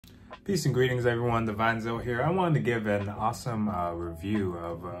Peace and greetings, everyone. Divinezil here. I wanted to give an awesome review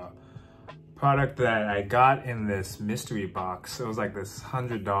of a product that I got in this mystery box. It was like this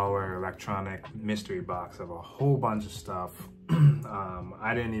 $100 electronic mystery box of a whole bunch of stuff.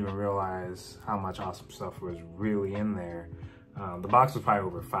 I didn't even realize how much awesome stuff was really in there. The box was probably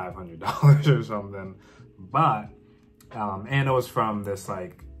over $500 or something, but and it was from this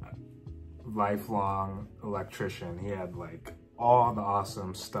like lifelong electrician. He had like all the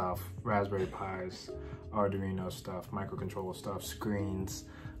awesome stuff, Raspberry Pis, Arduino stuff, microcontroller stuff, screens,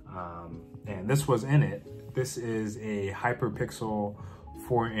 and this was in it. This is a HyperPixel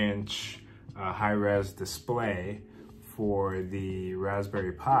 4-inch high-res display for the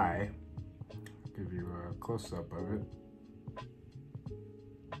Raspberry Pi. Give you a close-up of it.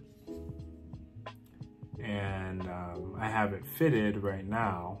 And I have it fitted right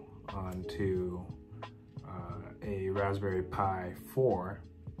now onto a Raspberry Pi 4,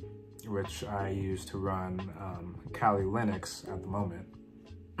 which I use to run Kali Linux at the moment.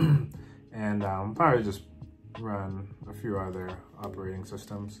 And probably just run a few other operating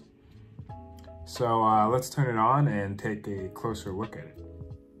systems. So let's turn it on and take a closer look at it.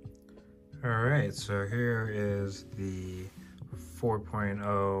 All right, so here is the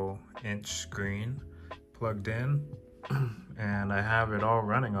 4.0 inch screen plugged in, and I have it all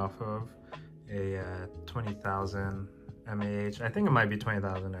running off of a 20,000 mAh. I think it might be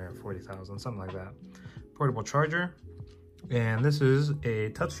 20,000 or 40,000, something like that. Portable charger, and this is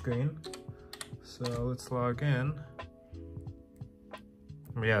a touchscreen. So let's log in.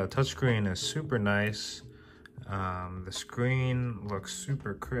 Yeah, the touchscreen is super nice. The screen looks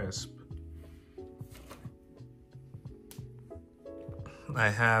super crisp. I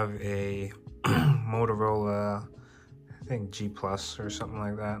have a Motorola, I think G Plus or something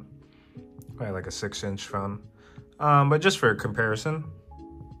like that. Probably like a 6-inch phone. But just for comparison,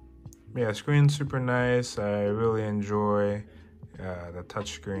 yeah, screen's super nice. I really enjoy the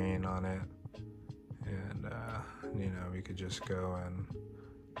touch screen on it. And, you know, we could just go and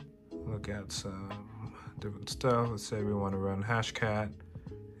look at some different stuff. Let's say we want to run Hashcat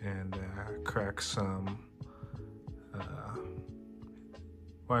and crack some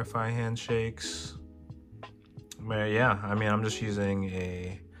Wi-Fi handshakes. But yeah, I mean, I'm just using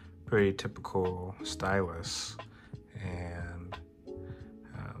a pretty typical stylus, and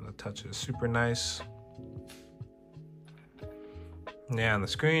the touch is super nice. Yeah, and the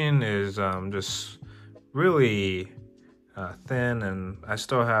screen is just really thin, and I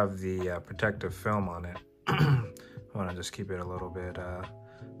still have the protective film on it. I want to just keep it a little bit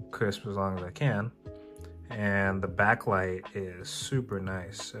crisp as long as I can. And the backlight is super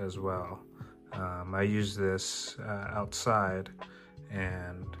nice as well. I use this outside,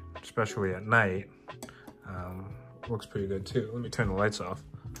 and especially at night, looks pretty good too. Let me turn the lights off.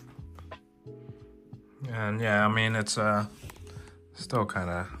 And yeah, I mean, it's still kind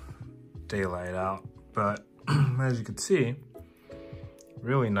of daylight out, but as you can see,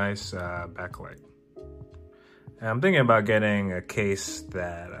 really nice backlight. And I'm thinking about getting a case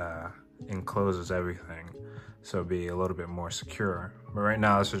that encloses everything, so it'll be a little bit more secure. But right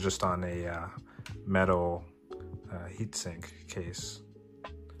now, this is just on a metal heatsink case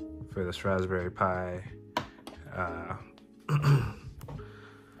for this Raspberry Pi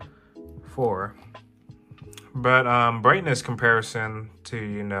 4. But brightness comparison to,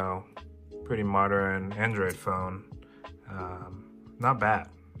 you know, pretty modern Android phone, not bad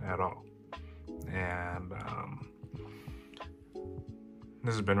at all. And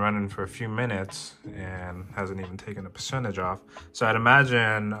this has been running for a few minutes and hasn't even taken a percentage off. So I'd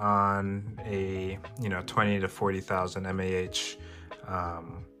imagine on a, you know, 20 to 40,000 mAh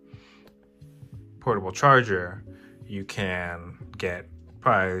portable charger, you can get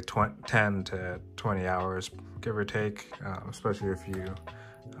probably 10 to 20 hours, give or take, especially if you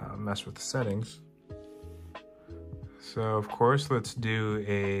mess with the settings. So of course, let's do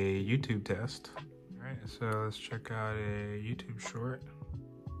a YouTube test. All right, so let's check out a YouTube short.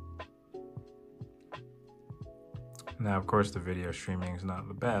 Now, of course, the video streaming is not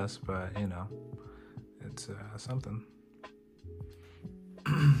the best, but, you know, it's something.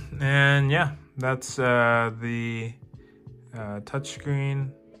 And yeah, that's the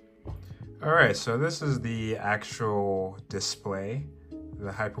touchscreen. All right, so this is the actual display,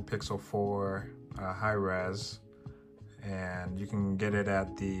 the HyperPixel 4 high-res, and you can get it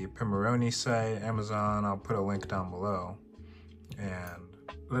at the Pimoroni site, Amazon. I'll put a link down below. And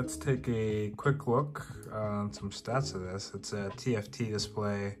let's take a quick look on some stats of this. It's a TFT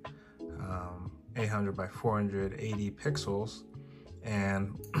display, 800 by 480 pixels.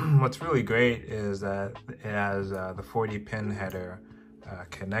 And what's really great is that it has the 40 pin header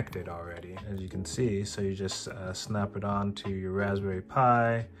connected already, as you can see. So you just snap it on to your Raspberry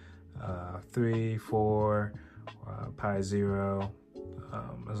Pi 3, 4, Pi 0,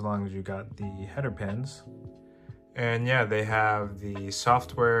 as long as you got the header pins. And yeah, they have the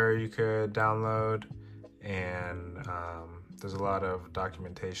software you could download, and there's a lot of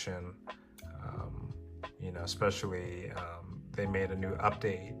documentation, you know, especially they made a new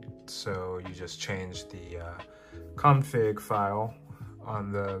update, so you just change the config file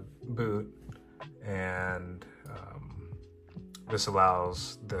on the boot, and this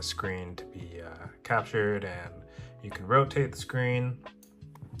allows the screen to be captured, and you can rotate the screen.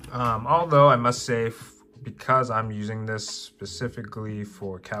 Although I must say, because I'm using this specifically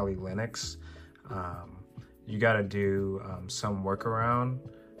for Kali Linux, you got to do some workaround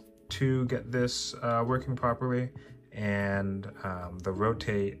to get this working properly, and the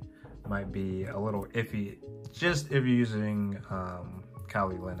rotate might be a little iffy just if you're using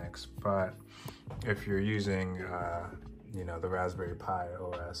Kali Linux. But if you're using you know, the Raspberry Pi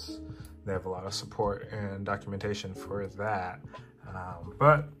OS, they have a lot of support and documentation for that.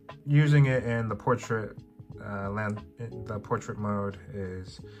 But using it in the portrait mode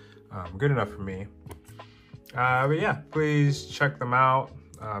is good enough for me. But yeah, please check them out.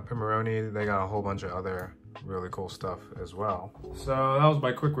 Pimoroni, they got a whole bunch of other really cool stuff as well. So that was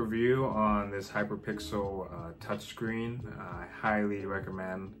my quick review on this HyperPixel touchscreen. I highly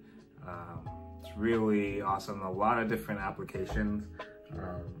recommend. It's really awesome. A lot of different applications.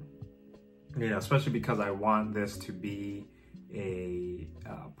 You know, especially because I want this to be a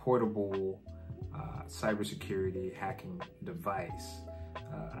portable cybersecurity hacking device.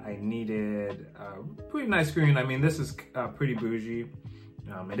 I needed a pretty nice screen. I mean, this is pretty bougie.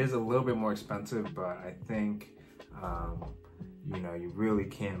 It is a little bit more expensive, but I think, you know, you really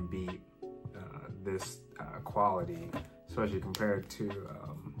can't beat this quality, especially compared to,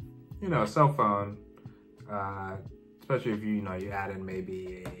 you know, a cell phone, especially if you know, you add in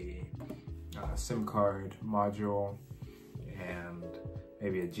maybe a SIM card module and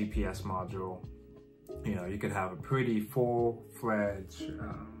maybe a GPS module. You know, you could have a pretty full-fledged,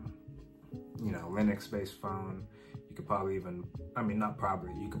 you know, Linux-based phone. You could probably even, I mean, not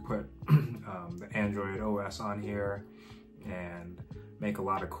probably, you could put the Android OS on here and make a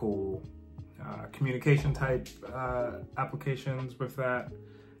lot of cool communication type applications with that.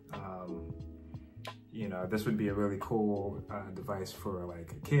 You know, this would be a really cool device for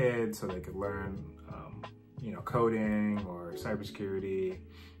like a kid, so they could learn, you know, coding or cybersecurity,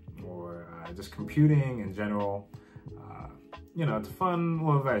 or just computing in general. You know, it's a fun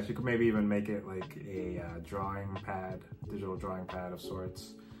little device. You could maybe even make it like a drawing pad, digital drawing pad of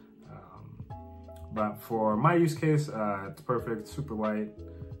sorts. But for my use case, it's perfect, super light,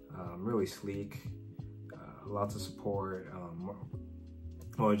 really sleek, lots of support.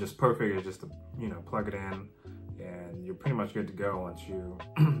 Well, just perfect. It's just to, you know, plug it in, and you're pretty much good to go once you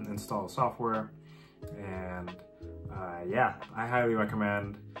install the software. And yeah, I highly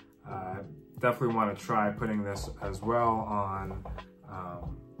recommend. Definitely want to try putting this as well on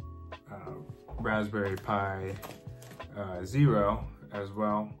Raspberry Pi 0 as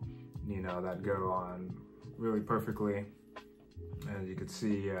well. You know, that go on really perfectly. As you can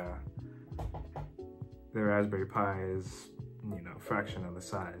see, the Raspberry Pi is, you know, a fraction of the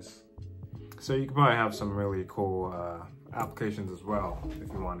size. So you can probably have some really cool applications as well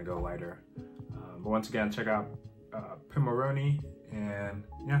if you want to go lighter. But once again, check out Pimoroni, and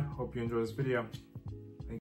yeah, hope you enjoy this video.